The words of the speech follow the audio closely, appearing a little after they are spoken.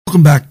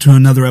Welcome back to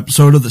another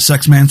episode of the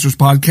Sex Mancers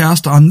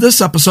Podcast. On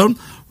this episode,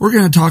 we're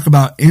going to talk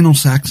about anal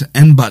sex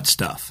and butt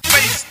stuff.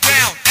 Face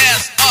down,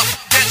 ass up,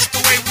 that's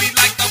the way we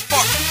like to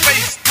fuck.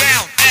 Face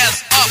down,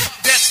 ass up,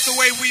 that's the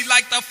way we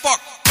like to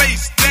fuck.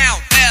 Face down,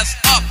 ass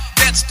up,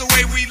 that's the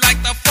way we like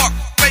to fuck.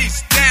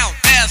 Face down,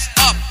 ass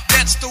up,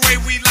 that's the way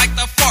we like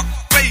to fuck.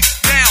 Face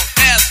down,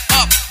 ass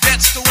up,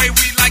 that's the way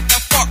we like to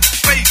fuck.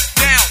 Face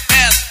down,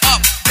 ass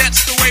up,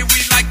 that's the way we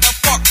like to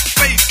fuck.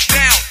 Face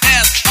down,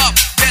 ass up,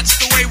 that's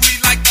the way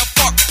we like to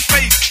fuck.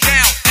 Face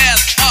down,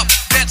 ass up,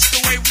 that's the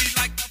way we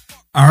like to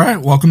fuck. All right,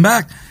 welcome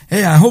back.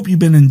 Hey, I hope you've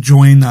been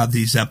enjoying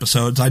these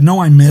episodes. I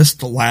know I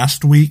missed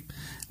last week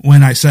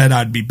when I said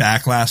I'd be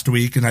back last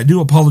week, and I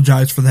do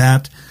apologize for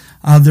that.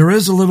 There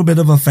is a little bit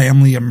of a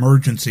family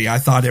emergency. I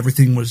thought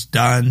everything was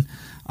done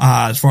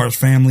as far as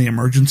family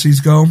emergencies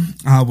go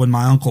when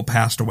my uncle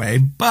passed away,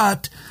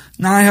 but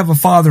now I have a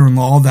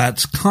father-in-law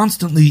that's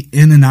constantly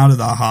in and out of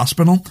the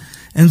hospital,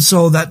 and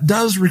so that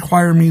does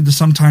require me to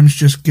sometimes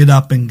just get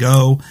up and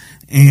go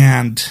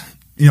and,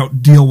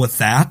 deal with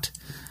that.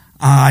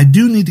 I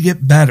do need to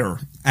get better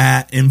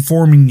at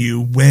informing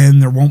you when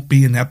there won't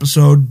be an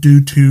episode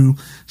due to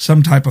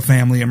some type of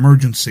family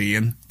emergency.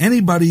 And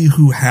anybody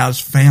who has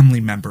family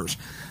members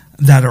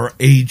that are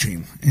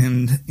aging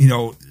and,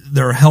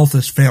 their health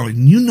is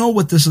failing, you know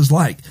what this is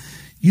like.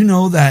 You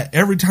know that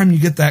every time you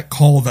get that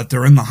call that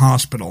they're in the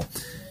hospital,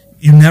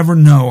 you never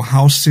know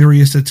how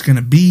serious it's going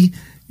to be.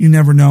 You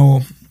never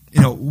know,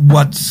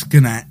 what's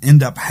going to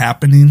end up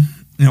happening,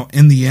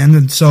 in the end.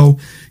 And so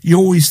you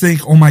always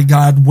think, oh my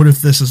God, what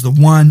if this is the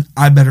one?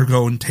 I better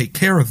go and take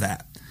care of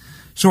that.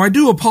 So I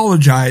do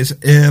apologize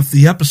if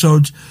the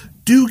episodes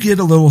do get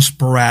a little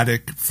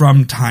sporadic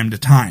from time to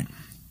time.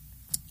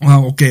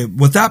 Well, okay,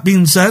 with that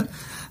being said,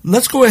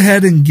 let's go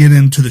ahead and get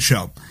into the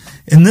show.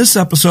 In this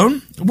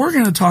episode, we're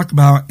going to talk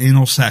about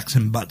anal sex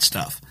and butt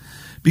stuff.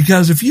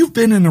 Because if you've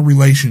been in a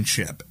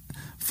relationship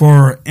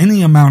for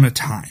any amount of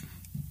time,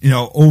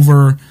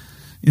 over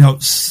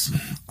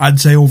I'd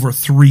say over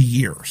 3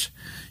 years,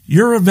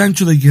 you're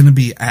eventually going to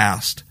be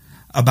asked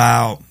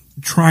about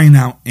trying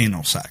out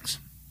anal sex.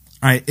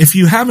 All right, if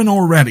you haven't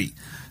already,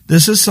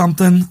 this is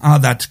something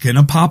that's going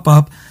to pop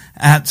up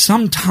at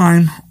some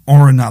time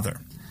or another.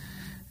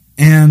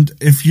 And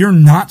if you're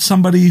not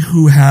somebody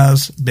who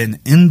has been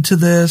into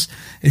this,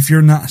 if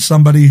you're not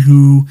somebody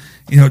who,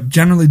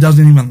 generally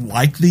doesn't even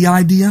like the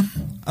idea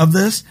of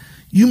this,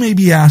 you may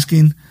be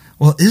asking,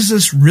 well, is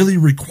this really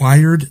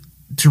required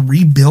to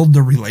rebuild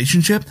the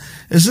relationship?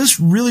 Is this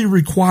really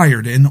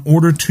required in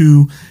order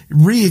to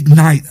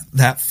reignite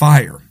that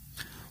fire?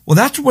 Well,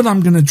 that's what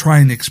I'm going to try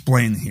and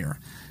explain here.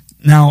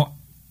 Now,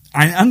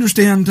 I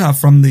understand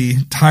from the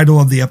title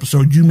of the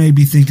episode, you may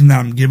be thinking that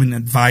I'm giving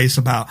advice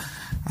about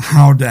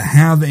how to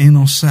have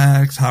anal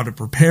sex, how to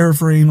prepare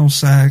for anal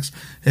sex,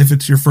 if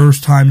it's your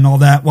first time and all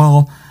that.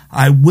 Well,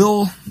 I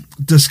will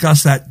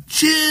discuss that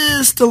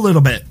just a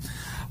little bit.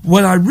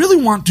 What I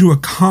really want to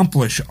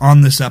accomplish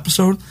on this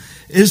episode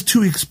is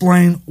to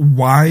explain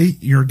why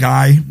your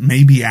guy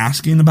may be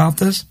asking about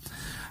this,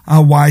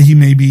 why he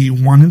may be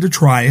wanting to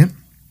try it,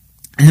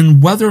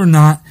 and whether or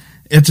not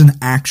it's an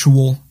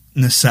actual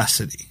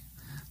necessity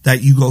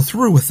that you go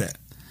through with it.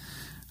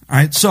 All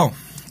right, so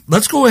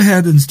let's go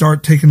ahead and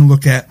start taking a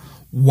look at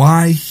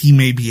why he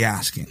may be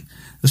asking,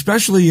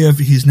 especially if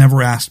he's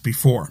never asked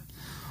before.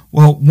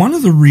 Well, one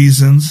of the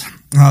reasons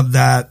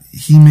that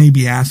he may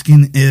be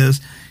asking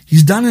is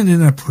he's done it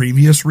in a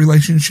previous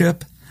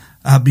relationship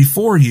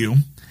before you,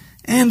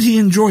 and he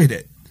enjoyed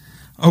it.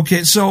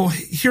 Okay, so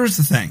here's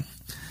the thing.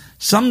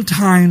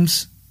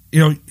 Sometimes,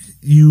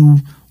 you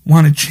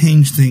want to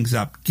change things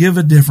up, give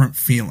a different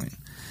feeling.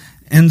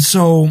 And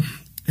so,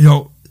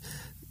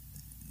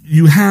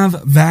 you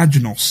have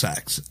vaginal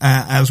sex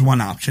as one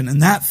option,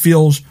 and that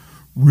feels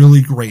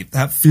really great.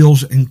 That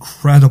feels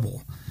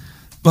incredible.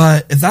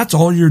 But if that's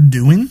all you're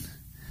doing,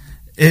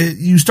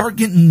 you start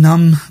getting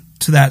numb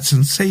to that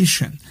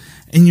sensation,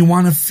 and you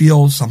want to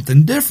feel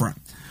something different,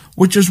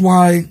 which is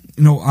why,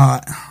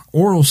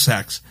 oral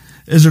sex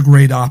is a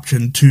great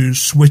option to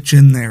switch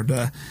in there,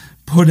 to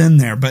put in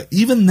there. But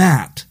even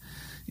that,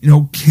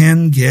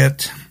 can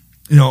get,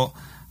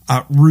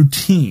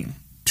 routine,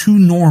 too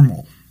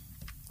normal.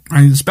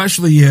 I mean,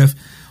 especially if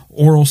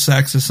oral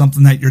sex is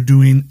something that you're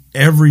doing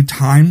every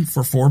time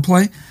for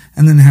foreplay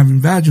and then having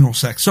vaginal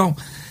sex. So,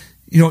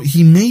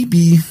 he may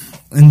be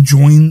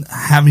enjoying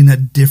having a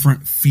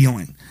different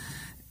feeling.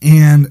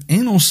 And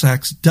anal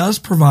sex does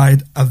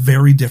provide a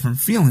very different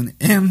feeling.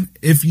 And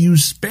if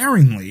used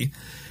sparingly,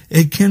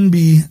 it can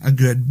be a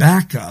good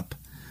backup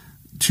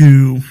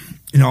to,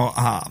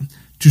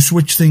 to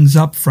switch things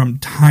up from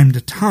time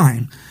to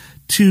time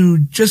to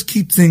just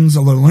keep things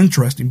a little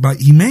interesting. But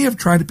he may have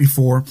tried it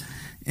before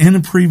in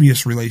a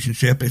previous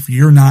relationship if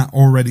you're not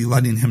already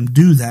letting him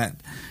do that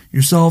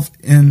yourself,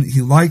 and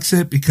he likes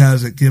it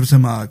because it gives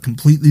him a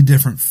completely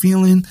different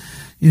feeling,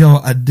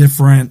 a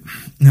different,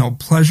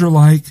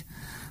 pleasure-like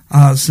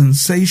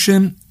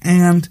sensation,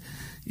 and,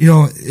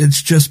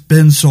 it's just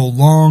been so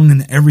long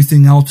and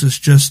everything else is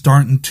just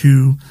starting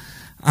to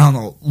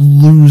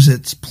lose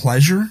its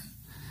pleasure.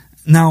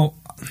 Now,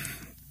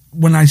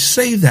 when I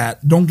say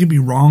that, don't get me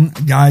wrong,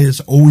 a guy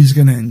is always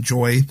going to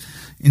enjoy,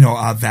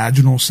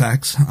 vaginal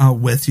sex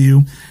with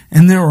you.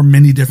 And there are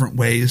many different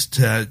ways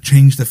to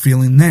change the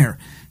feeling there.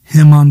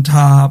 Him on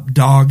top,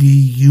 doggy,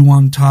 you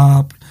on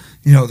top,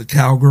 the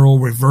cowgirl,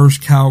 reverse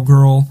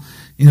cowgirl,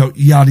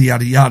 yada,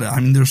 yada, yada. I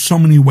mean, there's so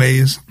many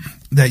ways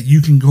that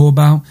you can go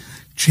about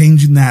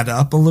changing that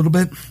up a little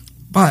bit.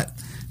 But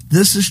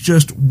this is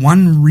just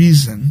one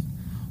reason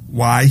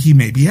why he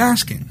may be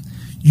asking.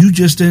 You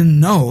just didn't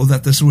know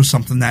that this was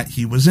something that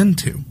he was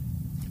into.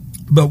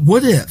 But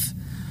what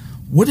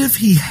if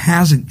he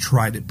hasn't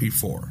tried it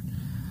before?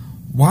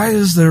 Why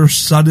is there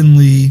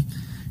suddenly,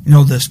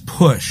 this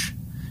push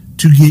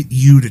to get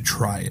you to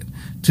try it,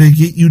 to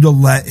get you to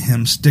let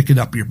him stick it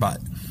up your butt?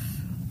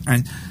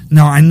 And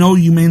now, I know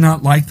you may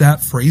not like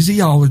that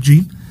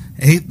phraseology.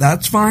 Hey,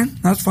 that's fine,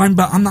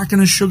 but I'm not going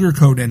to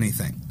sugarcoat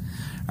anything.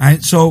 All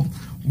right, so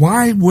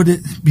why would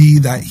it be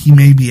that he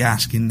may be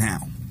asking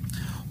now?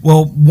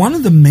 Well, one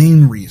of the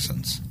main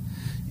reasons,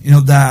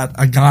 that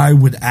a guy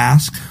would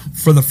ask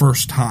for the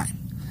first time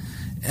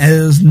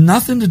has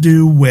nothing to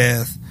do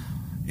with,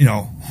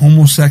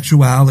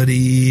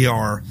 homosexuality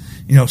or,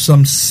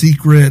 some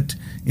secret,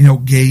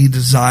 gay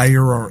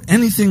desire or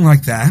anything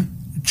like that.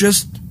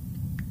 Just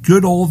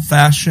good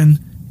old-fashioned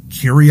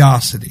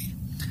curiosity.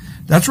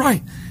 That's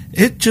right.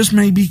 It just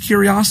may be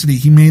curiosity.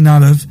 He may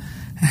not have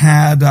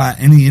had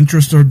any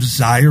interest or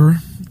desire,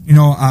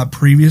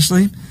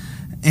 previously.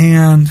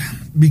 And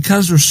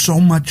because there's so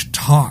much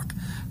talk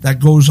that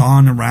goes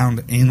on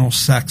around anal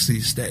sex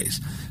these days,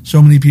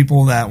 so many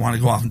people that want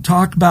to go off and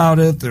talk about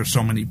it, there's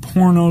so many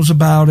pornos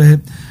about it,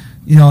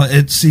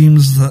 it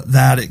seems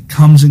that it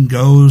comes and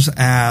goes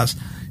as,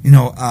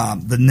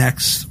 the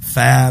next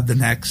fad, the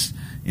next,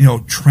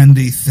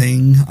 trendy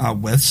thing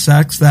with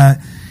sex,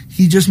 that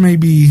he just may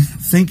be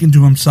thinking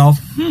to himself,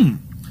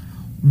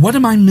 what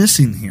am I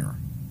missing here?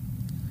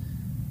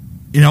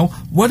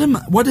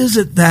 What is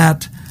it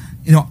that,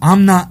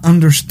 I'm not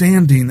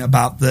understanding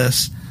about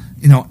this,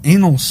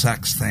 anal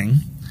sex thing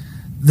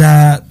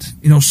that,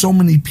 so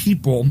many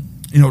people,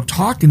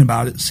 talking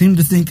about it seem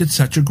to think it's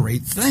such a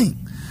great thing.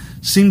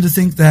 Seem to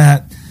think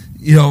that,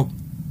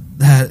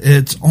 that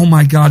it's, oh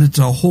my God, it's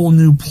a whole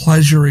new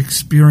pleasure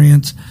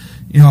experience,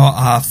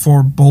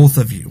 for both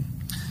of you.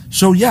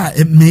 So yeah,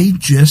 it may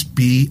just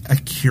be a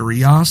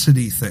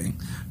curiosity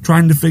thing,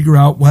 trying to figure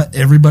out what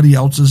everybody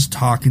else is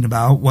talking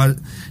about.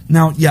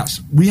 Now, yes,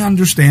 we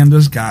understand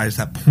as guys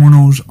that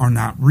pornos are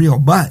not real,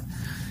 but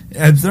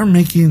if they're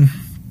making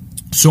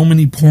so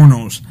many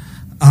pornos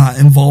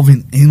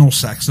involving anal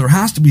sex, there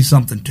has to be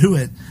something to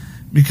it,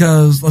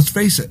 because let's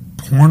face it,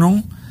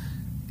 porno,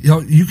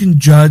 you can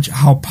judge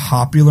how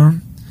popular,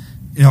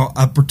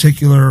 a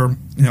particular,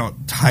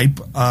 type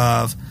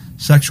of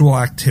sexual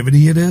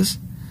activity it is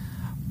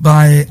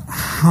by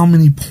how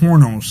many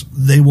pornos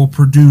they will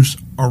produce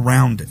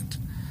around it.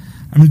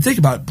 I mean, think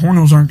about it.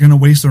 Pornos aren't going to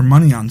waste their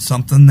money on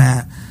something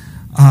that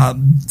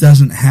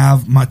doesn't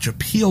have much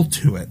appeal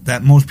to it,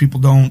 that most people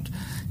don't,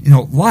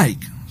 like.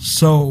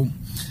 So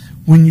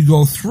when you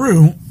go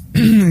through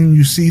and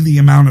you see the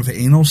amount of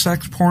anal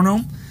sex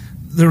porno,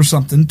 there's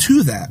something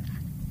to that.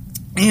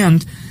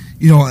 And,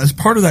 as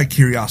part of that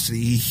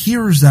curiosity, he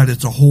hears that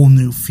it's a whole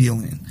new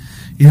feeling.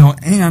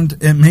 And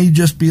it may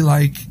just be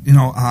like,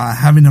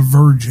 having a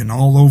virgin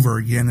all over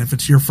again if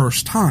it's your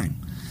first time.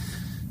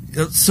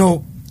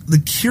 So the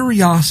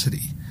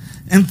curiosity,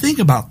 and think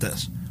about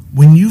this,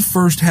 when you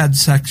first had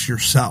sex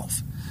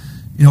yourself,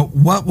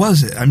 what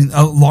was it? I mean,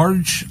 a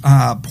large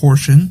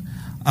portion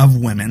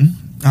of women,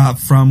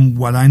 from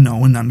what I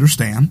know and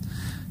understand,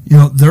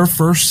 their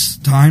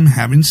first time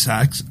having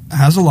sex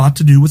has a lot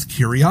to do with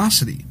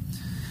curiosity.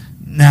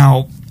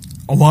 Now,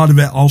 a lot of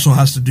it also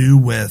has to do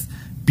with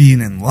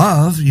being in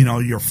love,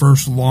 your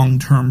first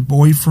long-term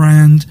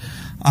boyfriend,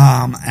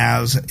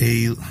 as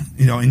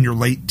in your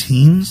late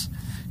teens,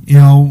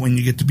 when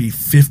you get to be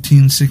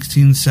 15,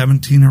 16,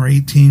 17, or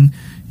 18,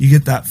 you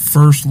get that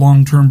first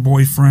long-term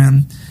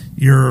boyfriend,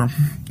 you're,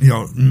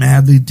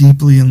 madly,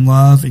 deeply in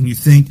love, and you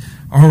think,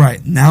 all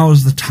right, now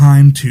is the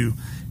time to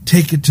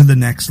take it to the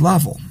next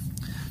level.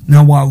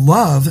 Now, while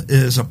love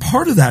is a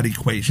part of that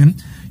equation,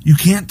 you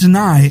can't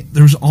deny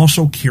there's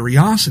also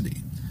curiosity.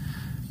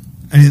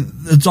 I mean,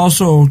 it's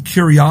also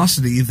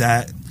curiosity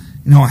that,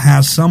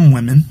 has some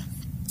women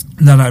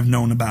that I've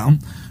known about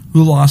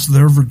who lost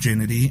their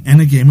virginity in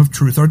a game of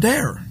truth or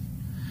dare.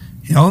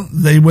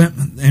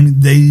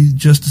 They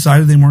just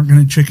decided they weren't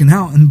going to chicken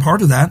out, and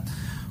part of that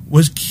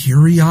was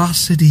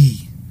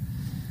curiosity.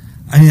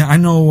 I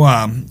know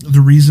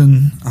the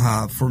reason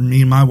for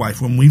me and my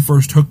wife, when we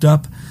first hooked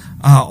up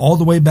all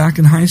the way back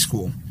in high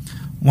school,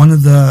 one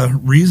of the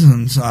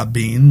reasons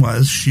being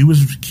was she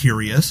was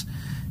curious,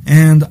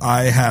 and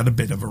I had a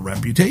bit of a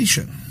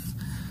reputation.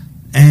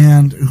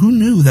 And who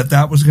knew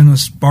that was going to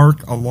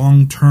spark a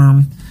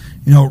long-term,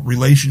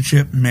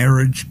 relationship,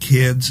 marriage,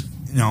 kids,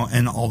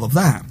 and all of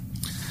that.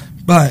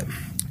 But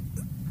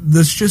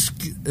this just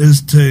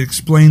is to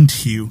explain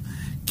to you,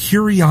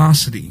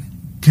 curiosity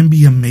can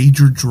be a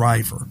major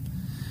driver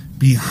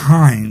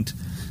behind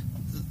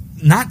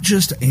not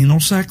just anal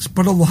sex,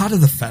 but a lot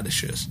of the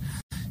fetishes.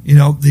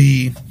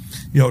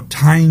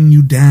 Tying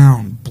you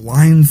down,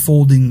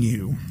 blindfolding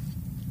you,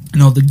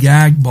 the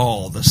gag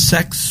ball, the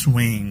sex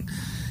swing,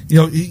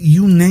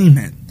 you name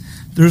it.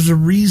 There's a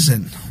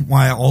reason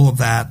why all of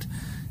that,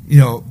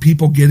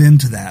 people get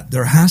into that.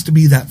 There has to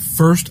be that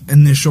first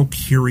initial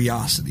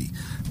curiosity,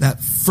 that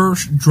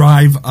first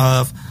drive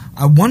of,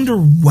 I wonder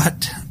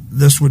what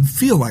this would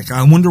feel like.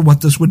 I wonder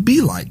what this would be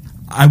like.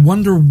 I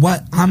wonder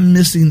what I'm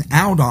missing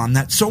out on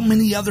that so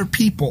many other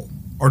people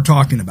are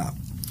talking about.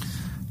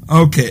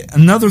 Okay,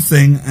 another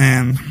thing,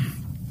 and,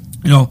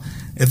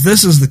 if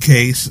this is the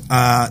case,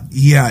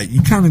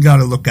 you kind of got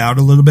to look out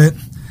a little bit.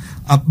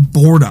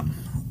 Boredom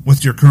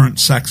with your current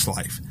sex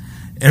life.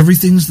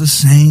 Everything's the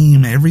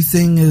same.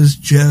 Everything is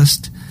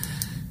just,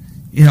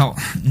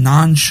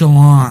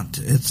 nonchalant.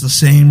 It's the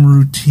same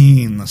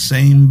routine, the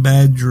same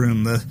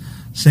bedroom, the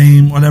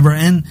same whatever.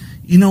 And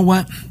you know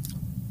what?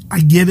 I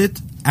get it.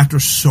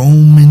 After so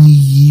many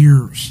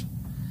years,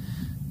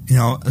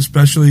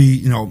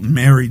 especially,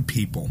 married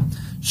people,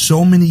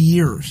 so many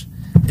years,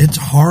 it's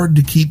hard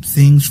to keep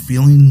things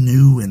feeling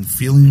new and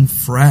feeling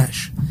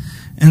fresh.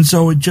 And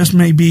so it just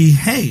may be,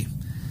 hey,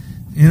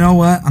 you know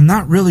what? I'm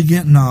not really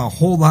getting a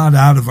whole lot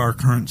out of our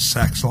current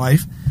sex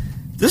life.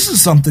 This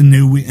is something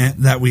new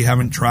that we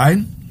haven't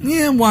tried.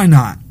 Yeah, why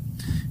not?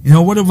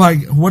 What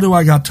do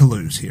I got to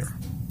lose here?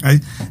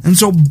 Right? And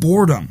so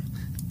boredom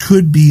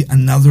could be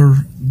another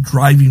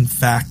driving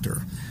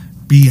factor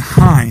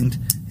behind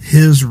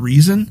his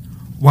reason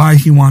why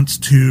he wants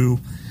to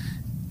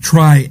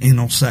try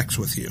anal sex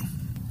with you.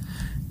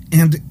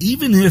 And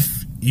even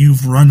if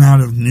you've run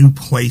out of new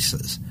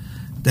places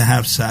to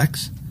have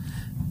sex,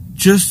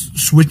 just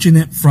switching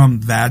it from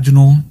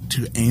vaginal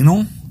to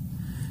anal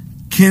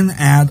can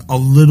add a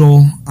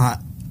little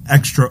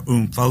extra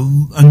oomph,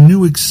 a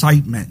new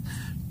excitement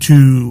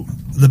to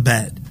the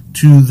bed,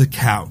 to the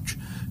couch,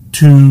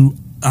 to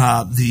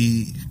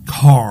the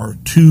car,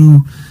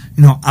 to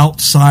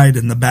outside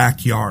in the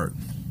backyard,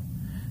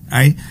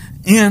 right?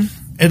 And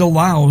it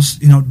allows,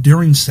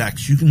 during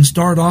sex, you can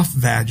start off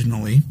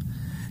vaginally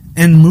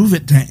and move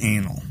it to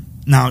anal.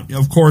 Now,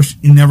 of course,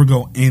 you never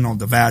go anal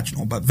to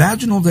vaginal, but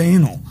vaginal to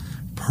anal,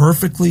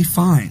 perfectly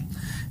fine.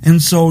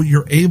 And so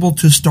you're able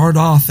to start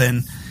off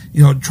and,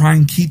 try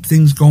and keep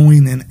things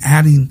going and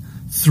adding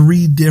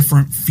 3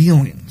 different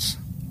feelings,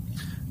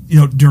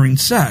 during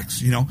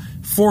sex.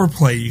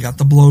 Foreplay, you got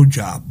the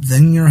blowjob,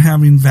 then you're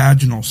having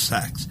vaginal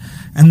sex,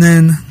 and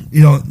then,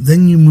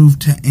 then you move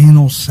to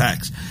anal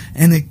sex,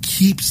 and it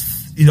keeps,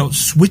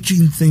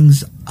 switching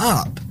things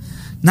up,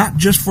 not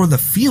just for the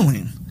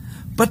feeling,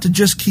 but to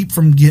just keep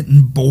from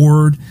getting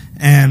bored.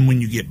 And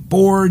when you get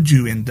bored,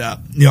 you end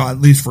up, at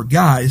least for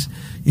guys,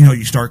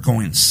 you start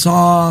going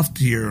soft,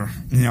 you're,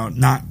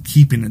 not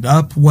keeping it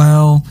up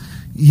well,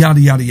 yada,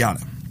 yada,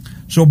 yada.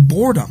 So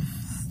boredom,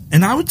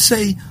 and I would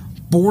say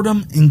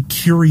boredom and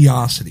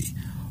curiosity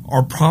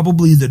are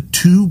probably the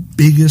 2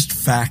 biggest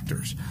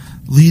factors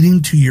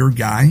leading to your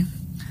guy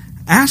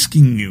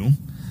asking you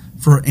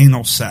for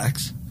anal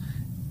sex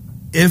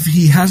if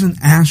he hasn't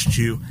asked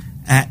you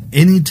at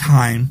any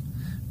time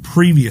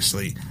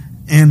previously.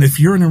 And if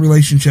you're in a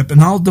relationship,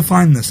 and I'll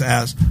define this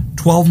as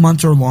 12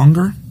 months or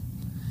longer,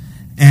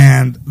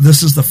 and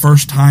this is the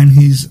first time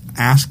he's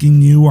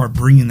asking you or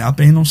bringing up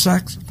anal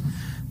sex,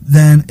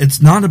 then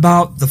it's not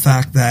about the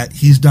fact that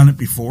he's done it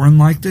before and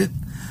liked it.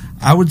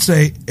 I would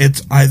say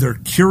it's either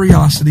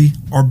curiosity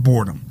or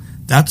boredom.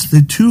 That's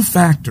the 2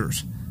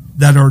 factors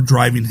that are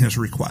driving his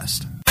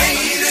request.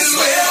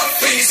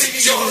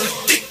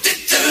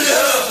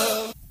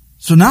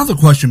 So now the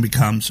question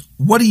becomes,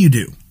 what do you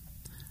do?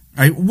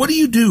 Right? What do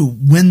you do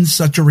when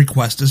such a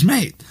request is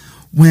made?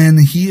 When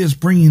he is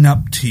bringing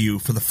up to you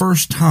for the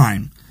first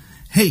time,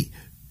 hey,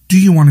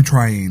 do you want to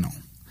try anal?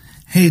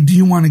 Hey, do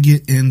you want to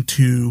get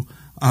into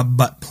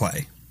butt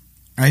play?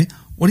 Right?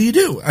 What do you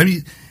do? I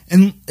mean,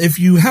 and if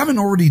you haven't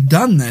already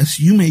done this,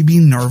 you may be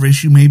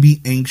nervous, you may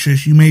be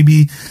anxious, you may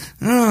be,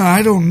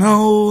 I don't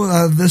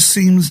know, this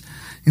seems,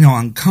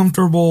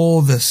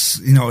 uncomfortable, this,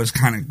 is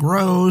kind of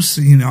gross,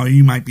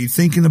 you might be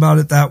thinking about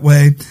it that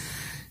way.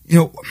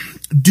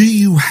 Do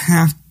you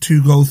have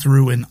to go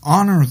through and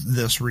honor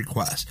this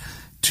request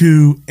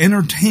to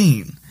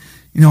entertain,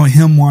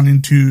 him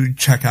wanting to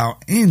check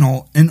out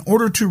anal in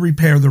order to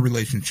repair the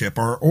relationship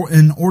or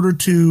in order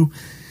to,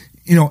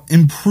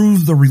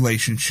 improve the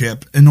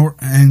relationship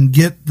and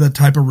get the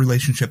type of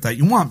relationship that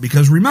you want?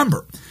 Because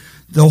remember,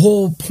 the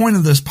whole point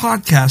of this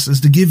podcast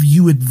is to give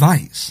you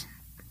advice,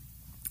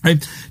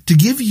 right? To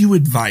give you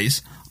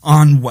advice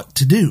on what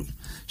to do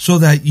so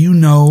that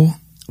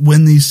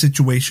when these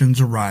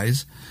situations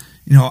arise,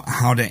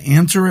 how to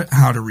answer it,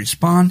 how to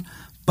respond.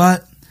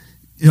 But,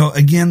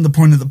 again, the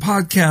point of the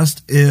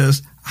podcast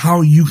is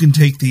how you can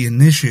take the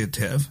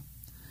initiative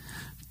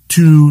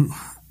to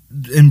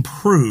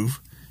improve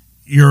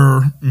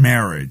your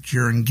marriage,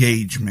 your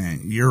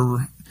engagement,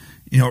 your,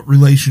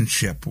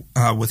 relationship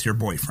with your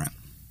boyfriend.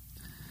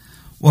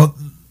 Well,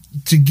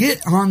 to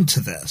get onto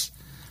this,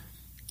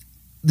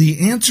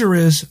 the answer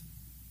is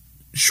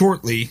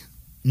shortly,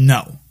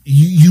 no.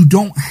 You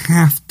don't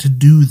have to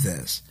do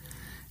this.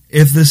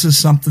 If this is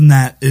something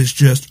that is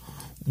just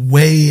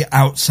way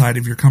outside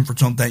of your comfort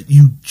zone that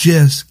you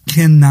just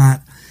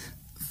cannot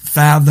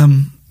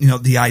fathom,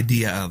 the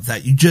idea of,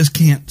 that you just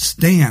can't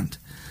stand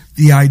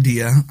the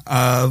idea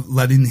of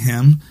letting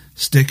him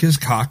stick his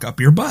cock up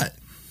your butt.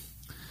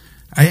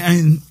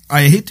 I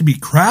hate to be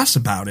crass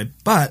about it,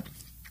 but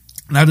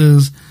that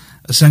is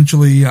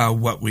essentially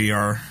what we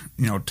are,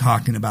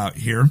 talking about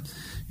here.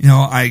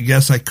 I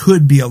guess I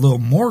could be a little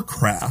more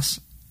crass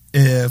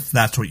if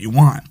that's what you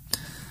want.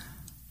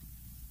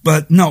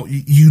 But no,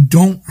 you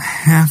don't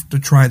have to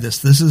try this.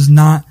 This is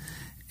not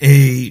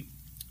a,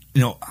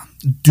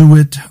 do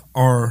it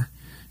or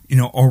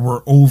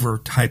we're over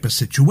type of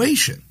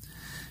situation.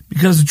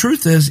 Because the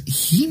truth is,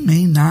 he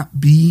may not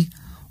be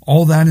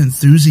all that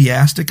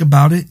enthusiastic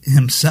about it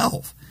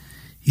himself.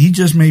 He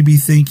just may be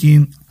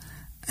thinking,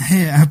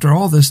 hey, after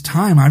all this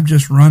time, I've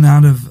just run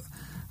out of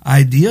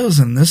ideas,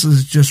 and this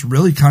is just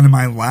really kind of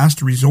my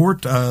last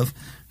resort of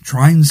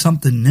trying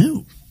something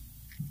new.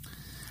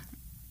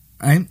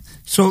 Right?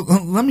 So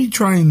let me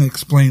try and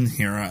explain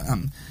here,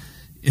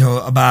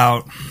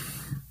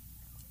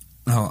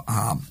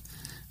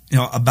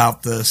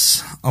 about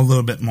this a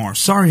little bit more.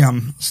 Sorry,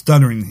 I'm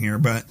stuttering here,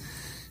 but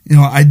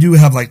I do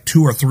have like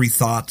 2 or 3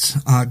 thoughts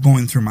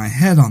going through my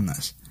head on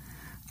this.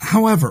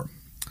 However,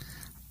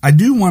 I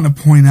do want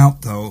to point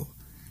out though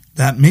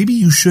that maybe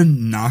you shouldn't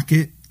knock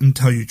it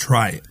until you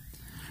try it.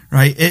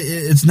 Right?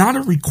 It's not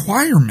a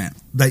requirement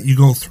that you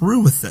go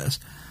through with this,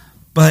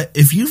 but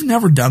if you've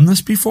never done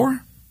this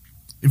before,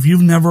 if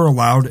you've never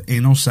allowed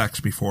anal sex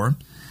before,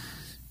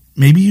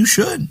 maybe you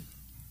should.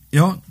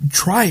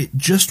 Try it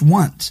just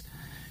once.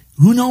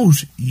 Who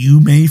knows?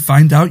 You may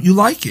find out you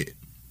like it.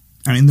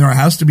 I mean, there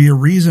has to be a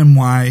reason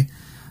why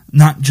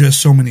not just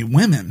so many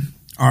women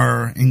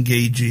are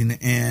engaging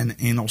in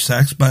anal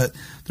sex, but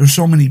there's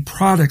so many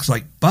products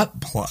like butt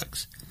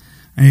plugs.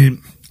 I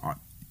mean,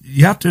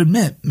 you have to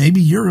admit,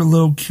 maybe you're a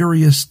little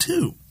curious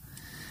too.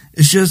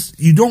 It's just,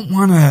 you don't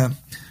want to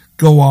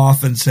go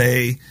off and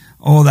say,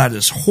 oh, that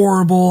is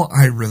horrible.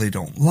 I really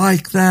don't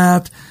like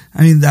that.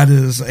 I mean, that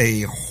is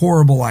a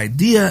horrible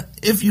idea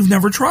if you've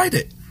never tried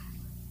it.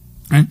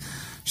 Right?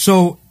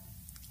 So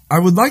I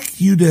would like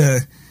you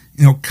to,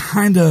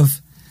 kind of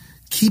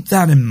keep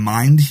that in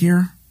mind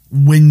here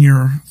when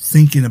you're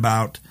thinking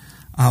about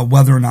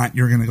whether or not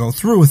you're going to go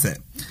through with it.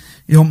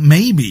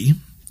 Maybe,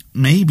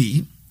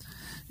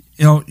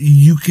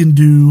 you can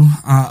do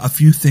a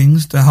few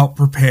things to help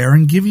prepare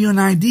and give you an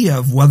idea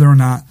of whether or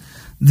not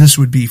this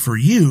would be for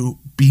you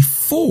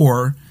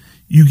before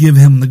you give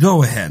him the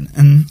go-ahead.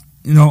 And,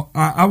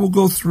 I will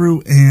go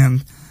through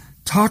and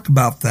talk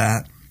about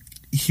that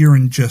here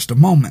in just a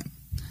moment.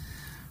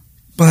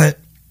 But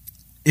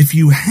if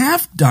you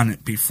have done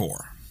it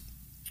before,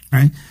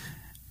 right,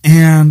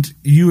 and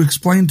you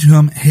explain to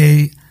him,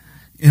 hey,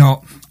 in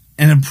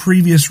a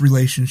previous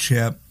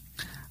relationship,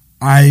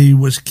 I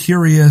was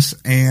curious,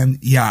 and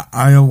yeah,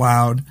 I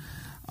allowed,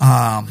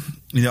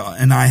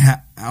 and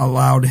I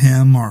allowed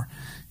him, or,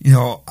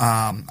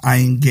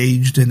 I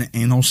engaged in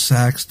anal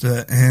sex,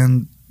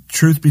 and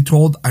truth be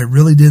told, I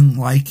really didn't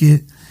like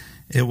it.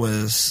 It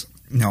was,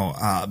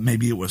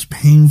 maybe it was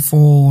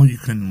painful. You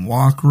couldn't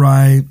walk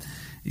right.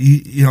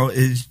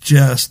 It's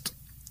just,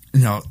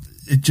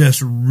 it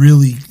just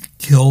really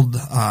killed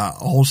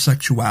all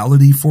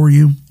sexuality for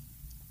you.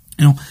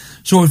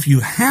 So if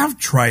you have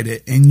tried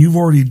it and you've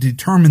already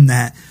determined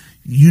that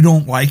you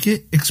don't like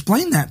it,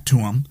 explain that to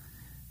him,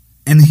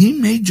 and he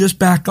may just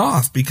back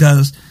off,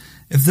 because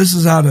if this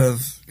is out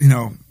of,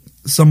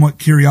 somewhat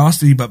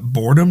curiosity but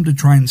boredom to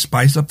try and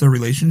spice up their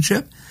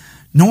relationship,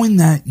 knowing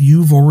that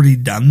you've already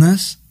done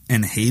this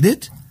and hate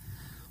it,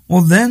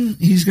 well, then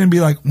he's going to be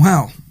like,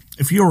 well,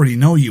 if you already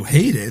know you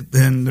hate it,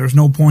 then there's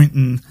no point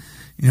in,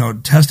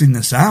 testing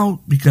this out,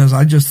 because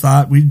I just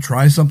thought we'd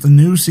try something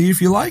new, see if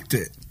you liked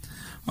it.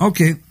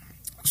 Okay,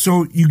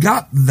 so you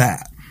got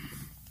that.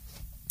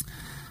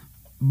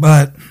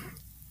 But,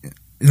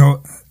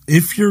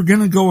 if you're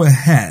going to go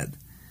ahead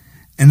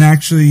and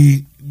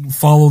actually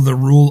follow the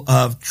rule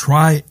of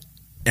try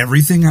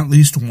everything at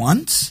least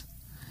once,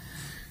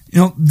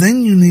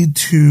 then you need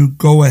to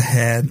go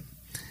ahead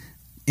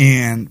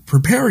and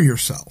prepare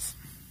yourself.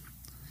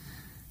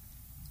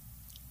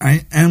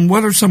 Right? And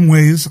what are some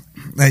ways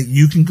that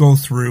you can go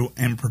through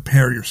and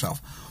prepare yourself?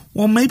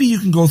 Well, maybe you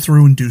can go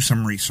through and do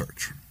some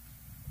research.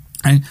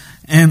 Right?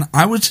 And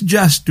I would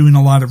suggest doing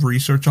a lot of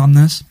research on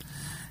this.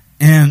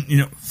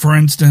 And, for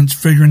instance,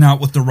 figuring out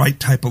what the right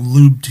type of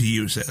lube to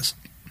use is.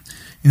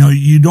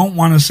 You don't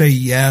want to say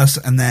yes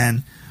and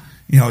then,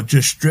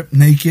 just strip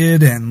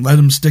naked and let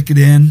him stick it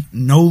in.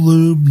 No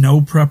lube,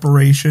 no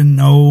preparation,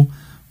 no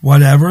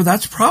whatever.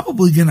 That's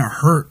probably going to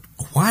hurt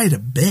quite a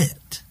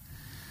bit.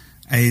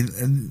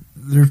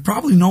 There's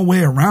probably no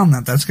way around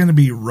that. That's going to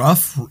be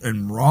rough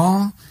and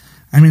raw.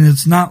 I mean,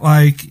 it's not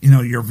like,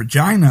 your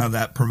vagina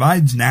that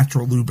provides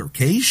natural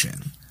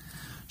lubrication.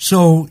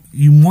 So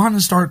you want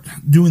to start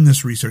doing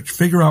this research.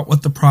 Figure out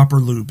what the proper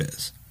lube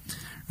is.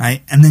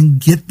 right? And then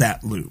get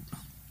that lube.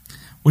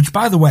 Which,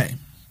 by the way,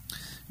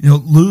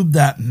 lube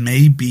that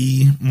may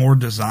be more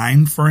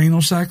designed for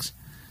anal sex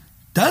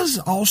does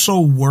also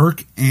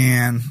work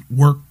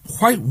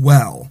quite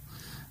well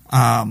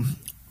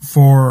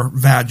for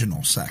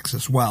vaginal sex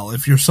as well,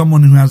 if you're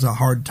someone who has a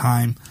hard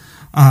time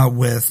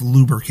with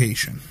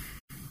lubrication.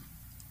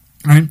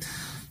 All right?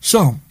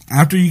 So,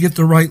 after you get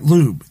the right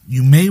lube,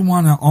 you may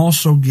want to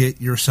also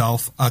get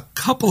yourself a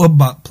couple of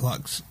butt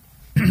plugs,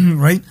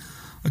 right?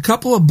 A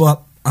couple of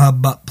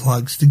butt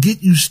plugs to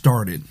get you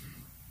started.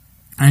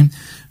 Right?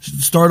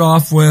 Start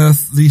off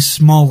with the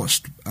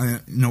smallest,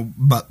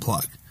 butt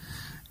plug,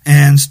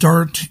 and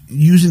start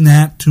using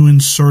that to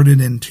insert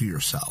it into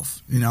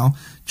yourself,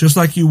 just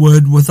like you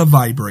would with a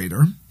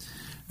vibrator.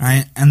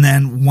 Right? And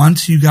then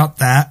once you got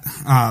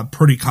that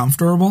pretty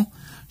comfortable,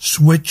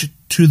 switch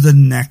to the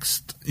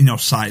next,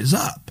 size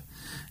up,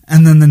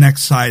 and then the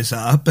next size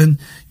up, and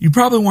you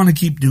probably want to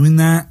keep doing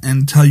that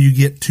until you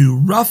get to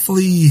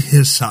roughly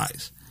his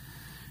size.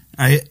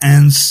 Right?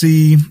 And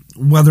see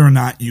whether or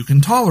not you can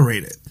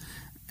tolerate it.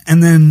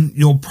 And then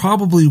you'll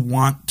probably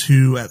want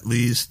to at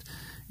least,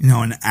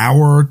 an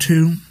hour or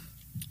two,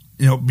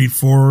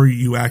 before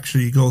you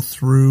actually go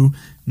through,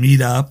 meet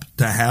up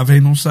to have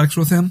anal sex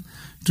with him,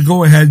 to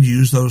go ahead and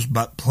use those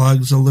butt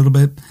plugs a little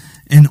bit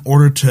in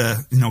order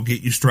to,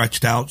 get you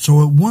stretched out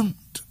so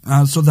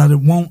that it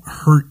won't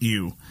hurt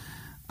you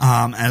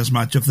as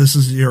much. If this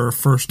is your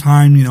first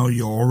time,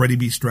 you'll already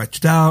be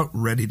stretched out,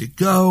 ready to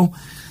go.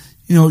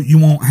 You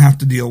won't have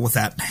to deal with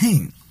that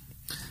pain.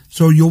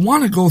 So you'll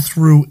want to go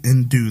through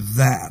and do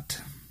that.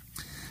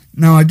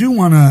 Now, I do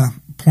want to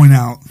point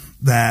out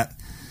that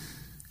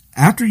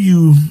after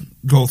you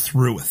go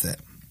through with it,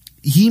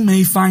 he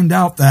may find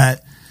out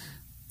that,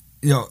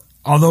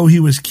 although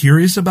he was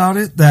curious about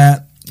it,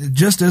 that it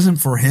just isn't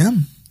for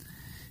him.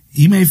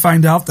 He may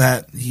find out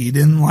that he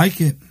didn't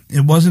like it.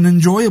 It wasn't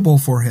enjoyable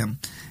for him.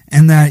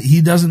 And that he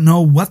doesn't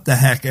know what the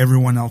heck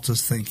everyone else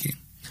is thinking.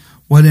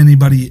 What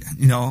anybody,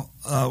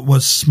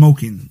 was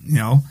smoking,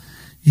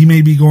 He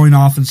may be going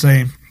off and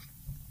saying,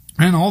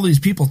 man, all these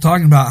people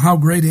talking about how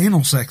great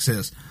anal sex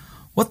is.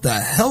 What the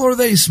hell are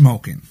they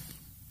smoking?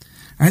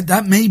 Right?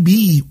 That may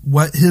be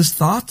what his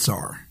thoughts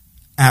are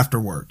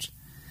afterwards.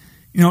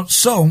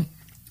 So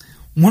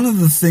one of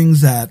the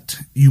things that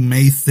you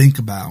may think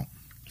about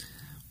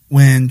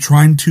when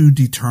trying to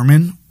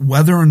determine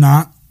whether or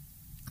not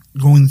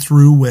going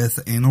through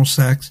with anal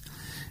sex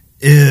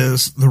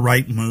is the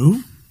right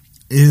move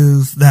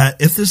is that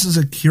if this is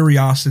a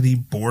curiosity,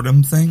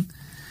 boredom thing,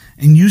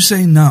 and you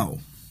say no,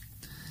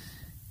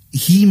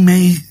 he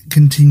may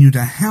continue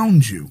to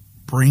hound you,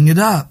 bring it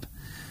up.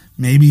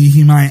 Maybe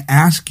he might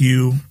ask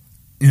you,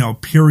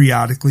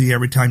 periodically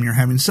every time you're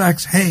having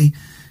sex, hey,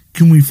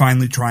 can we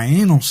finally try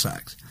anal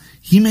sex?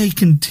 He may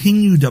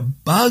continue to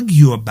bug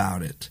you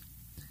about it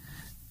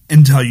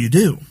until you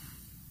do.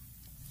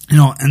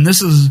 And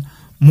this is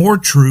more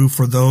true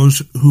for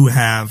those who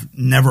have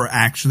never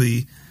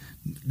actually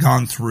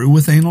gone through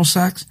with anal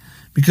sex,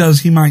 because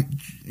he might,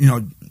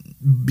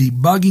 be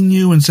bugging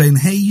you and saying,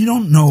 hey, you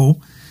don't know,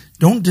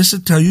 don't just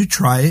until you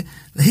try it.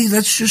 Hey,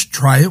 let's just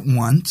try it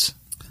once.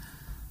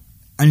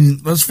 I mean,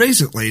 let's face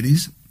it,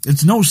 ladies,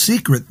 it's no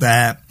secret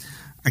that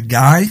a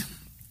guy,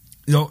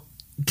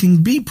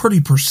 can be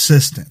pretty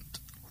persistent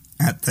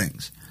at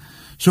things.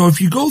 So if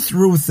you go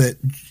through with it,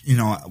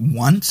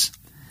 once,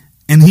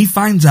 and he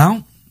finds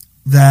out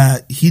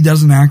that he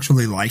doesn't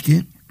actually like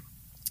it,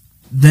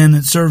 then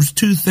it serves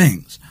two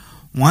things.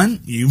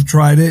 One, you've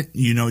tried it,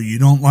 you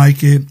don't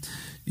like it,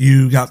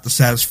 you got the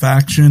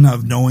satisfaction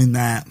of knowing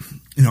that,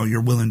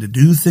 you're willing to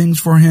do things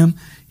for him.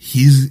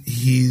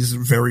 He's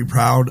very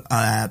proud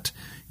that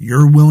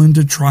you're willing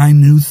to try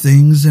new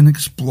things and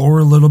explore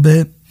a little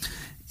bit.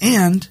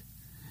 And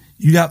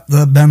you got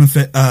the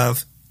benefit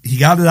of he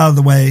got it out of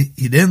the way,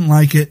 he didn't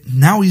like it,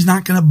 now he's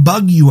not going to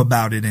bug you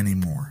about it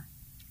anymore.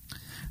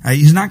 Right?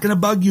 He's not going to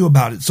bug you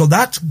about it. So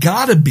that's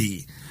got to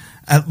be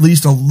at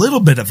least a little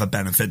bit of a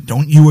benefit.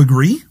 Don't you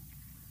agree?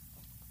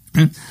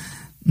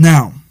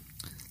 Now,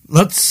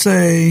 let's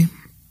say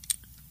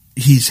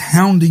he's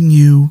hounding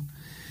you.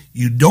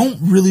 You don't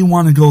really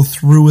want to go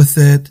through with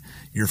it.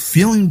 You're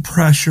feeling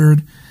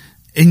pressured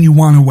and you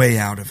want a way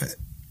out of it.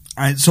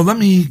 All right, so let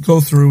me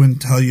go through and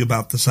tell you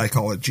about the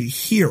psychology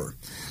here.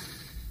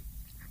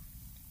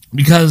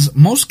 Because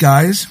most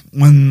guys,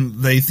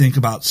 when they think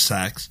about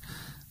sex,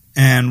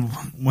 and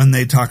when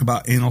they talk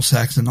about anal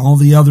sex and all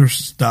the other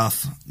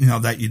stuff,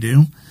 that you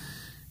do,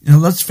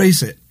 let's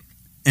face it,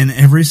 in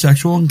every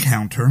sexual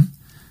encounter,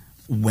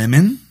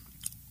 women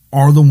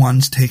are the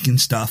ones taking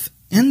stuff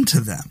into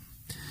them.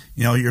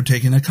 You're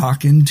taking a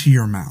cock into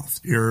your mouth.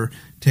 You're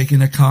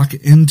taking a cock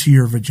into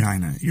your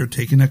vagina. You're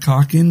taking a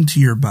cock into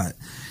your butt.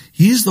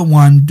 He's the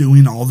one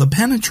doing all the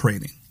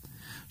penetrating.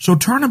 So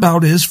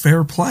turnabout is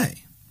fair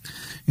play.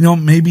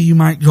 Maybe you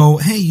might go,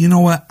 hey, you know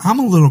what? I'm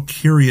a little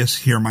curious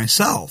here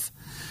myself.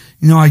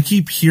 I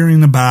keep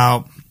hearing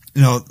about,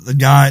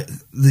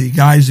 the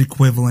guy's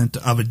equivalent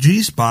of a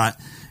G-spot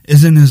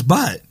is in his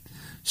butt.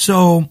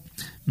 So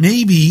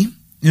maybe,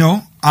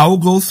 I will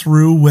go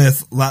through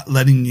with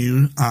letting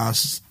you,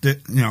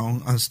 stick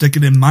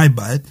it in my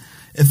butt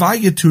if I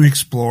get to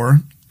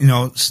explore,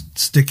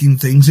 sticking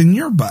things in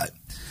your butt.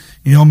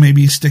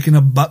 Maybe sticking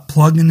a butt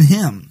plug in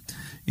him,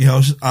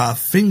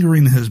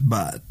 fingering his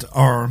butt,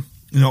 or,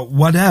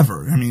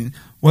 whatever. I mean,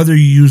 whether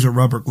you use a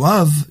rubber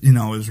glove,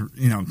 is,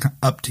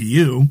 up to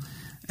you.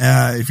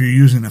 If you're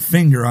using a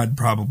finger, I'd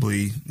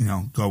probably,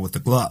 go with the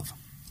glove.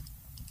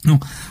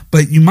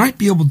 But you might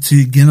be able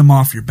to get him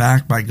off your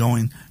back by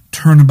going,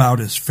 turnabout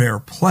is fair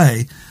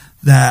play,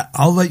 that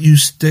I'll let you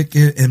stick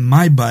it in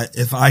my butt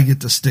if I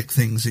get to stick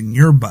things in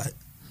your butt.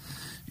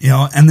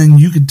 And then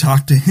you could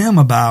talk to him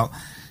about,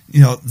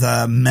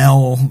 the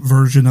male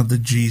version of the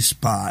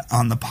G-spot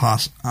on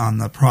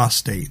the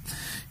prostate.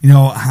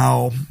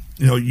 How,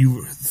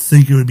 you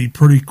think it would be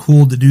pretty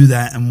cool to do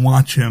that and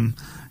watch him,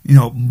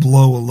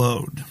 blow a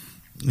load,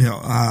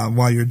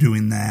 while you're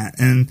doing that.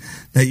 And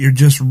that you're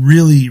just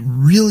really,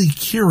 really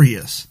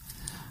curious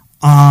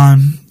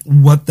on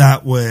what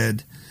that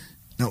would,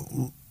 I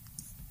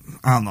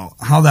don't know,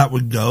 how that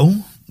would go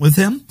with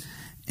him.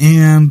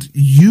 And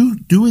you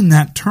doing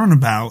that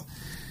turnabout,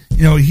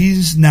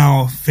 he's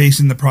now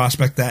facing the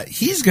prospect that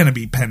he's going to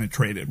be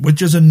penetrated,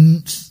 which is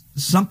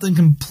something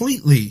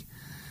completely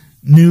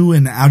new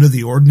and out of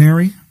the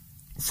ordinary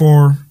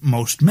for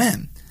most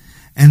men.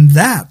 And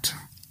that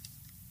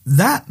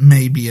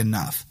may be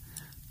enough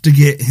to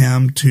get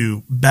him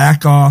to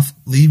back off,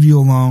 leave you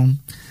alone,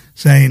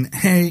 saying,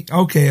 hey,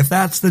 okay, if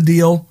that's the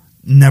deal,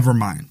 never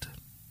mind.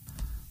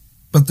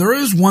 But there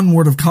is one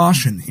word of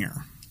caution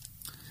here.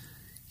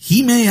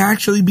 He may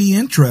actually be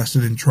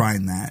interested in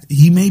trying that.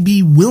 He may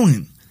be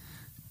willing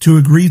to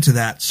agree to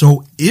that.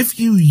 So if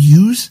you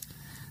use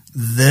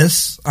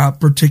this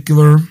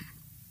particular,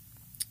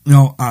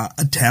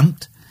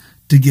 attempt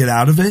to get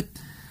out of it,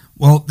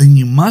 well, then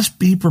you must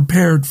be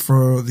prepared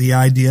for the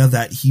idea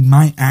that he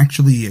might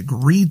actually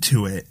agree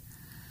to it.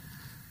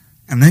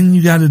 And then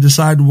you got to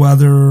decide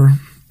whether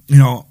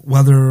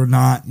or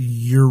not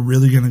you're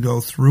really going to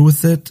go through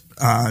with it.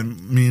 I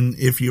mean,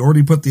 if you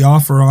already put the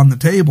offer on the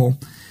table,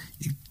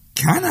 you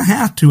kind of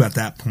have to at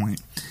that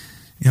point.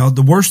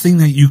 The worst thing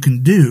that you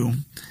can do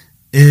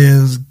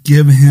is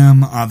give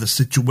him the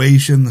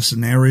situation, the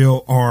scenario,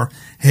 or,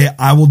 hey,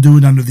 I will do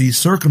it under these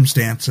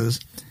circumstances,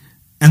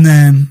 and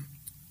then,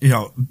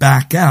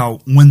 back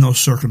out when those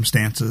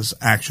circumstances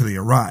actually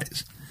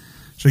arise.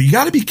 So you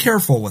got to be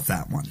careful with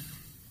that one.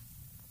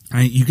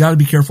 Right? You got to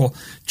be careful,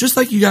 just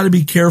like you got to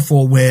be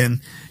careful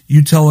when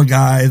you tell a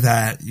guy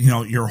that,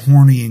 you're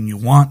horny and you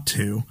want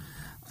to,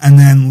 and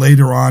then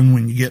later on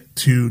when you get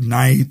to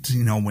night,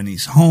 when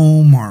he's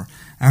home or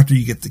after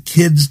you get the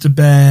kids to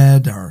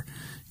bed or,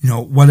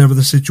 whatever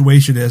the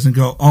situation is, and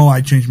go, oh,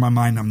 I changed my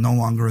mind, I'm no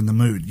longer in the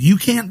mood. You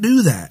can't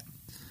do that.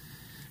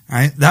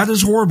 Right? That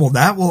is horrible.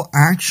 That will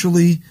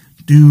actually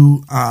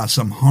do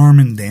some harm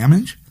and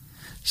damage.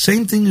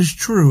 Same thing is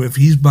true if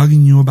he's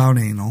bugging you about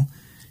anal.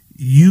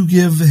 You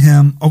give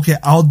him, okay,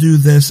 I'll do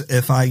this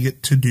if I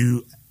get to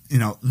do,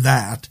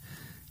 that.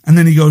 And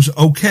then he goes,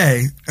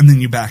 okay, and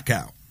then you back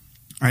out.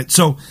 All right,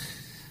 so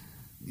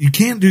you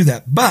can't do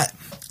that. But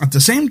at the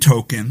same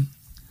token,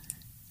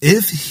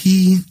 if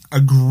he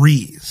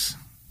agrees,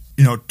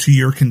 to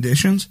your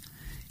conditions,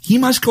 he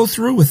must go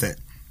through with it.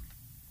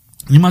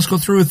 You must go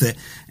through with it.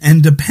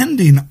 And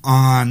depending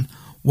on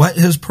what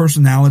his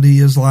personality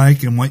is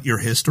like and what your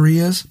history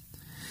is,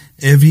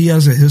 if he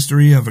has a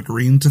history of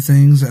agreeing to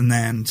things and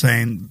then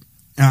saying,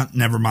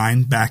 never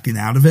mind, backing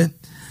out of it,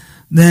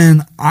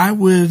 then I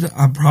would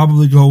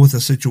probably go with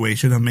a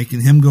situation of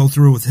making him go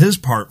through with his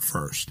part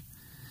first.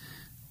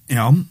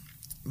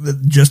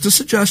 Just a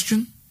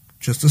suggestion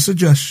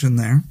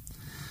there.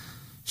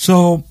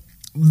 So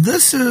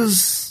this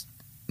is,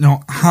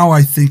 how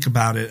I think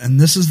about it, and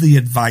this is the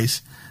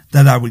advice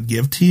that I would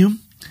give to you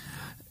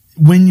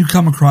when you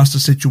come across a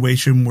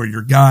situation where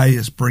your guy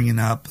is bringing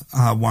up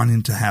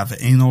wanting to have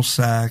anal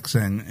sex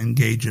and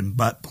engage in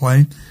butt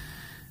play.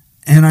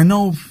 And I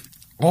know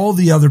all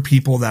the other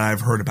people that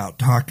I've heard about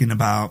talking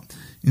about,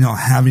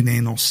 having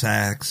anal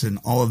sex and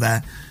all of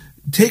that,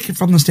 take it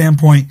from the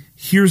standpoint,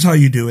 here's how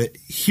you do it,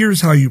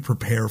 here's how you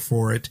prepare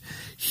for it,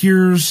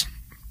 here's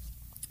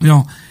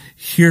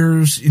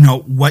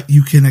what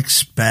you can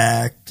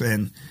expect,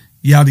 and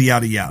yada,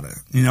 yada, yada.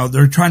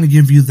 They're trying to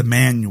give you the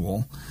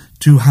manual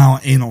to how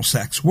anal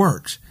sex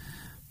works.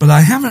 But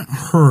I haven't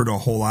heard a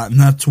whole lot, and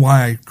that's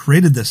why I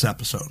created this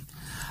episode,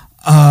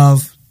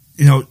 of,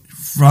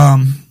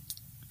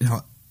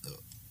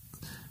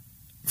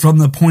 from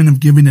the point of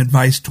giving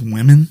advice to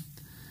women,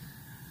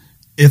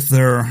 if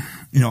they're,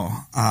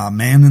 a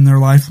man in their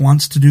life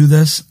wants to do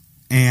this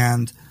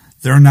and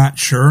they're not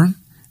sure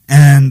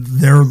and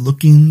they're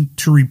looking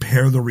to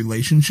repair the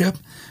relationship,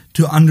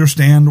 to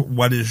understand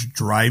what is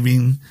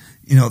driving,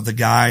 the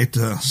guy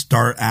to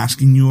start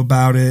asking you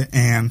about it,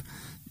 and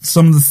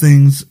some of the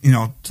things,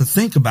 to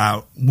think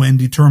about when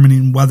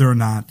determining whether or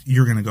not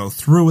you're going to go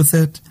through with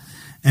it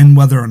and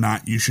whether or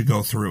not you should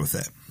go through with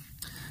it.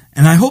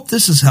 And I hope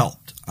this has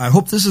helped. I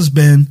hope this has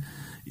been,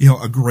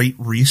 a great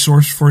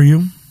resource for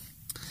you.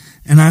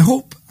 And I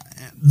hope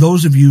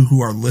those of you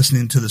who are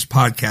listening to this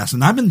podcast,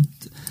 and I've been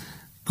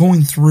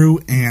going through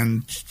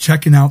and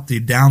checking out the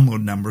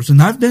download numbers,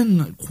 and I've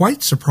been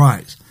quite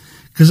surprised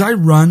because I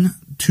run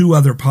 2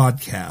 other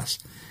podcasts,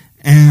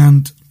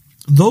 and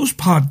those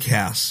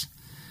podcasts,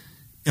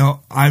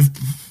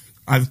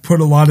 I've put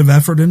a lot of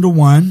effort into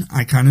one.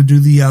 I kind of do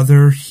the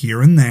other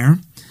here and there,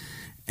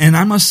 and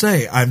I must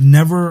say I've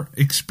never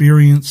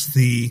experienced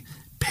the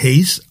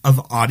pace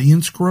of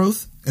audience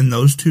growth in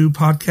those 2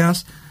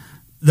 podcasts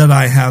that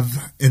I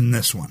have in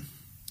this one.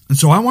 And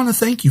so I want to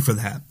thank you for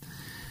that.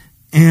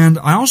 And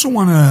I also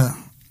want to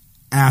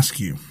ask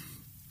you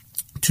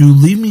to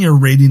leave me a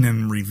rating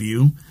and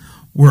review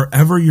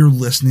wherever you're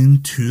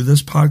listening to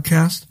this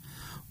podcast,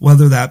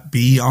 whether that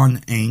be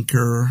on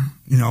Anchor,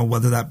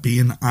 whether that be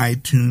in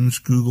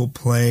iTunes, Google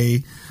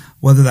Play,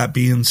 whether that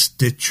be in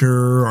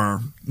Stitcher,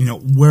 or,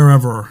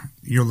 wherever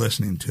you're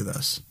listening to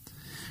this.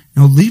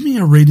 Leave me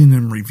a rating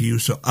and review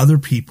so other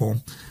people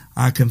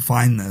can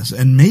find this.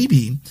 And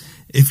maybe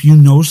if you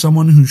know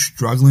someone who's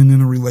struggling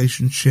in a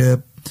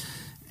relationship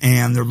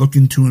and they're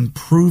looking to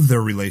improve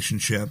their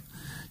relationship,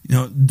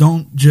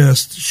 don't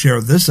just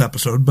share this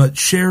episode, but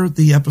share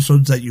the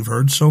episodes that you've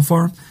heard so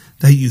far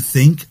that you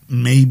think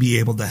may be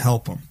able to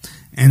help them.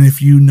 And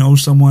if you know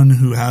someone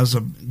who has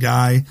a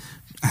guy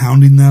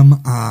hounding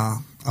them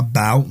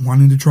about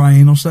wanting to try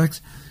anal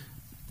sex,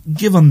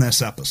 give them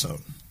this episode.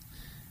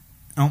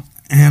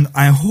 And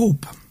I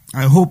hope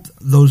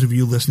those of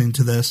you listening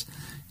to this,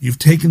 you've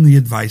taken the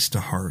advice to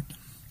heart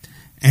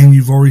and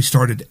you've already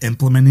started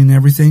implementing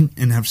everything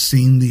and have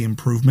seen the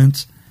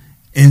improvements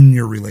in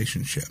your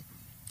relationship.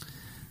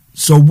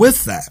 So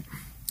with that,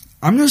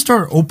 I'm going to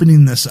start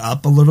opening this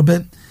up a little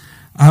bit.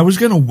 I was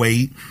going to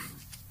wait,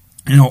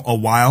 a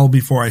while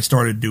before I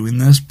started doing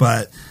this,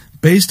 but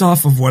based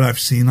off of what I've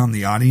seen on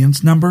the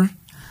audience number,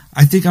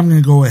 I think I'm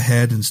going to go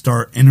ahead and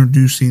start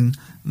introducing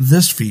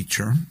this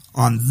feature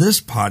on this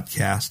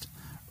podcast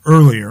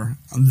earlier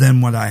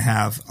than what I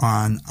have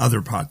on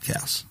other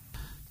podcasts.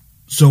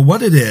 So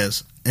what it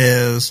is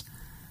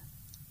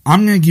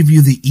I'm going to give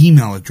you the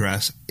email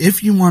address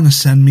if you want to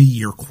send me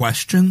your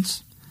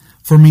questions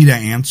for me to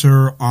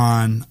answer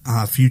on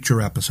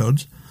future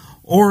episodes,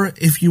 or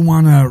if you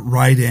want to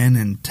write in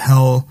and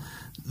tell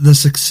the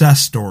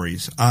success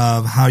stories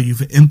of how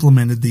you've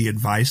implemented the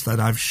advice that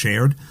I've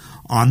shared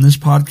on this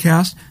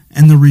podcast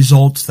and the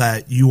results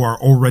that you are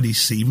already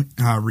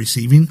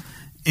receiving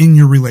in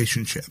your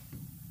relationship.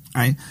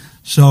 Right?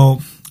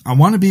 So I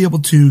want to be able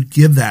to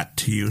give that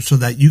to you so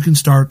that you can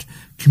start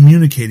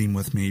communicating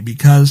with me,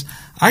 because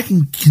I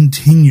can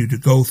continue to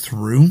go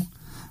through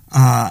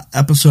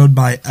episode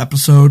by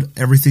episode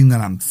everything that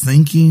I'm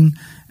thinking,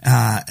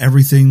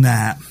 everything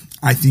that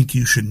I think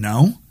you should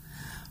know.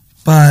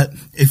 But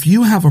if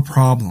you have a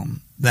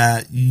problem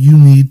that you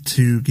need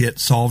to get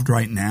solved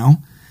right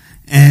now,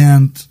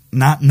 and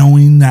not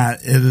knowing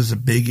that it is a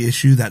big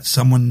issue that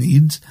someone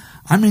needs,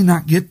 I may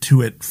not get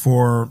to it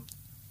for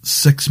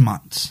 6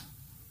 months.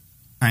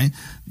 Right?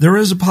 There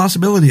is a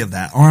possibility of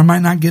that, or I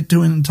might not get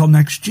to it until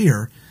next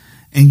year,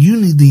 and you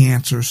need the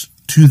answers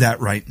to that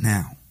right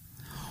now.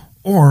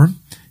 Or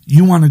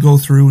you want to go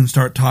through and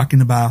start talking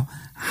about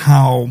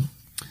how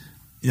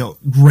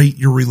great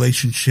your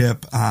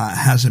relationship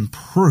has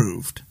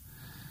improved,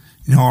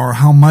 or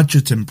how much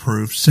it's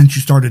improved since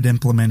you started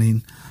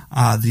implementing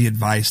the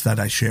advice that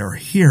I share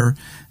here,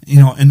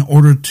 in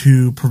order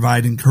to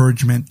provide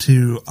encouragement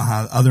to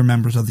other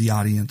members of the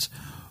audience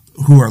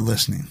who are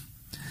listening.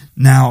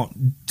 Now,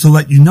 to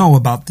let you know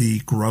about the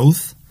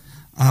growth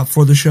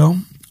for the show,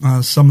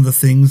 some of the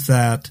things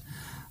that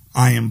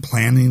I am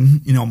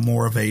planning,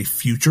 more of a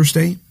future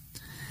state,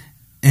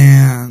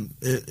 and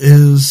it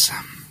is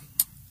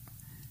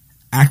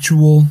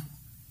actual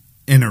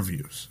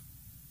interviews,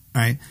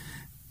 right?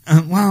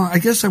 Well, I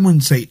guess I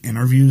wouldn't say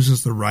interviews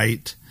is the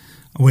right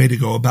way to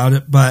go about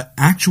it, but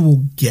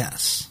actual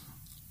guests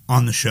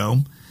on the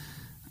show,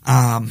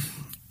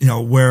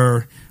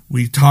 where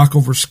we talk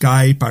over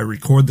Skype. I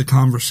record the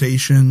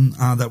conversation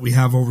that we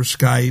have over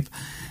Skype,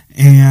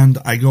 and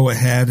I go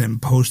ahead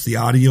and post the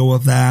audio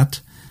of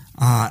that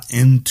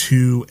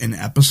into an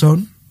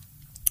episode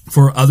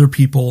for other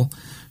people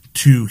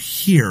to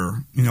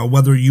hear,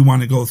 whether you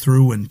want to go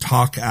through and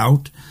talk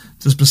out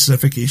the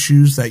specific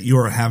issues that you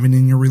are having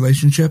in your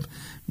relationship,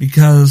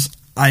 because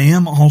I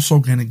am also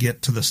going to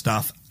get to the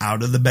stuff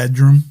out of the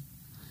bedroom,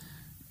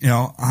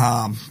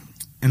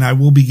 and I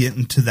will be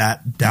getting to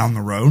that down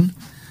the road.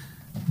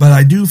 But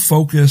I do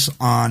focus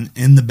on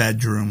in the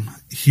bedroom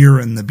here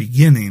in the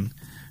beginning,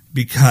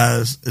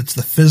 because it's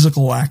the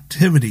physical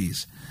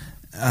activities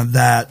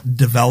that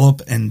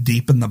develop and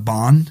deepen the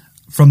bond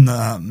from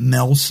the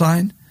male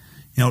side,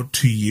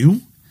 to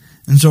you.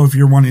 And so if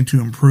you're wanting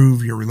to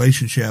improve your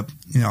relationship,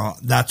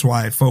 that's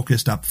why I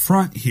focused up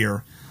front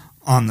here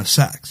on the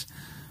sex.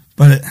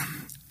 But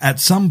at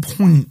some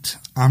point,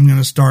 I'm going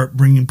to start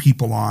bringing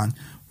people on.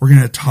 We're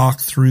going to talk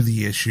through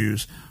the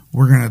issues.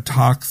 We're going to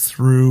talk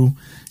through,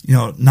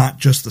 not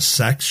just the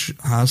sex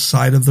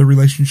side of the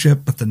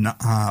relationship, but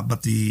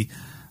the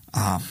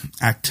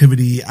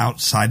activity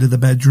outside of the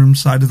bedroom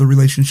side of the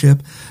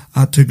relationship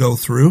to go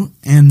through.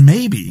 And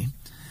maybe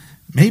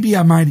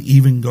I might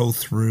even go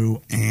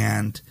through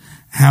and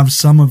have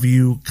some of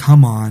you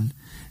come on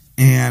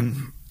and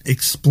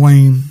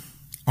explain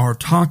or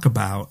talk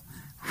about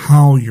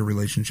how your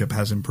relationship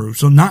has improved.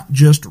 So not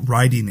just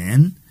writing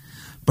in,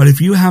 but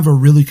if you have a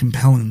really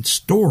compelling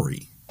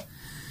story,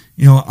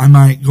 I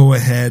might go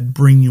ahead,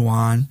 bring you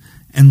on,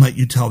 and let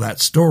you tell that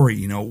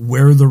story,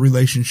 where the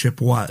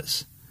relationship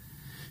was.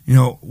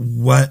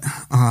 What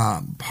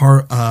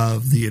part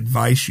of the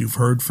advice you've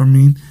heard from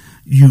me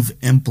you've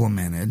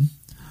implemented,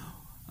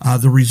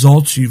 the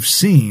results you've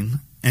seen,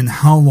 and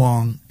how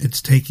long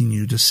it's taking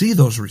you to see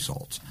those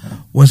results.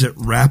 Was it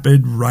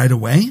rapid right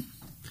away?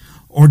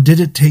 Or did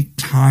it take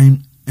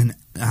time and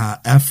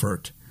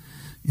effort,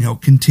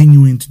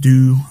 continuing to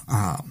do,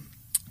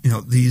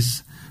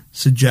 these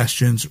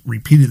suggestions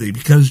repeatedly?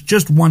 Because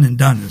just one and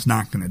done is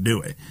not going to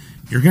do it.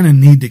 You're going to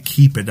need to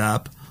keep it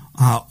up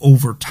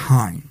over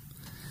time.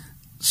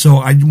 So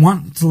I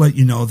want to let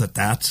you know that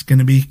that's going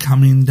to be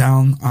coming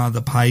down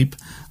the pipe,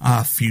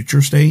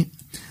 future state.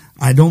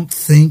 I don't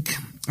think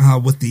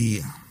with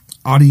the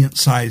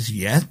audience size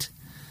yet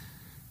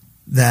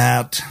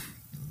that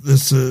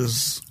this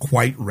is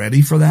quite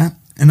ready for that.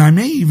 And I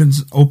may even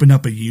open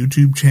up a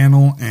YouTube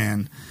channel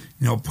and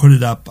put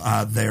it up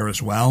there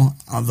as well.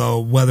 Although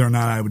whether or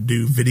not I would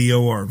do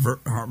video or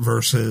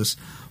versus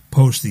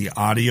post the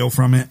audio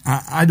from it,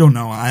 I don't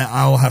know.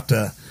 I'll have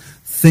to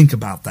think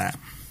about that.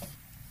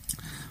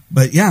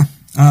 But yeah,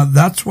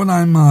 that's what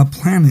I'm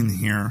planning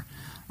here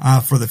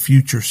for the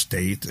future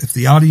state. If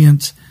the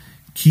audience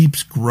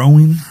keeps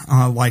growing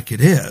like it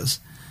is,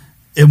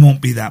 it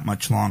won't be that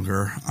much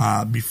longer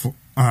before.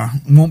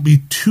 It won't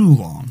be too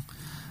long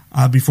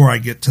before I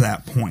get to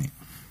that point.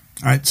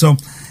 All right, so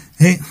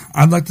hey,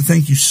 I'd like to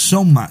thank you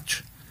so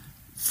much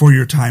for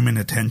your time and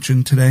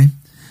attention today.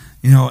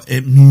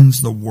 It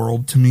means the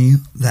world to me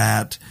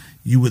that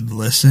you would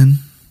listen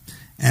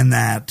and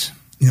that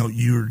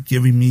you're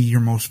giving me your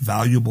most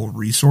valuable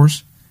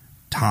resource,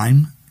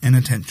 time and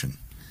attention.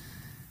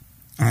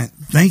 All right,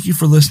 thank you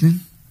for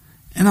listening,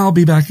 and I'll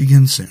be back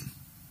again soon.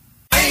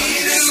 Might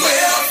as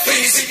well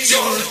face it,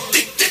 you're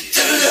addicted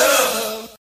to love.